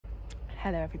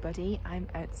Hello everybody, I'm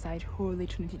outside Holy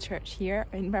Trinity Church here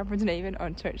in Barbara-Dunavon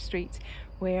on Church Street,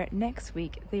 where next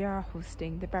week they are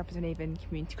hosting the Barbara-Dunavon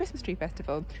Community Christmas Tree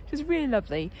Festival, which is really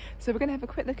lovely. So we're going to have a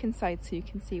quick look inside so you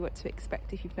can see what to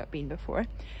expect if you've not been before.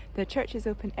 The church is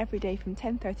open every day from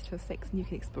 10:30 till 6 and you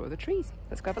can explore the trees.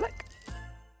 Let's go have a look.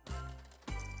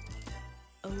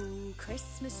 Oh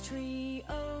Christmas tree,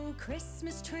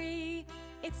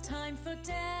 it's time for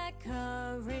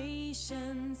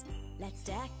decorations. Let's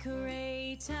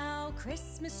decorate our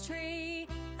Christmas tree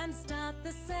and start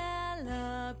the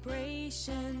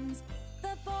celebrations.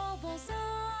 The baubles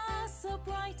are so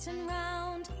bright and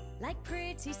round, like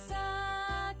pretty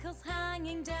circles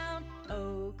hanging down.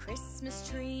 Oh Christmas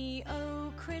tree,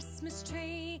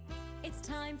 it's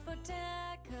time for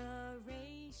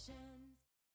decorations.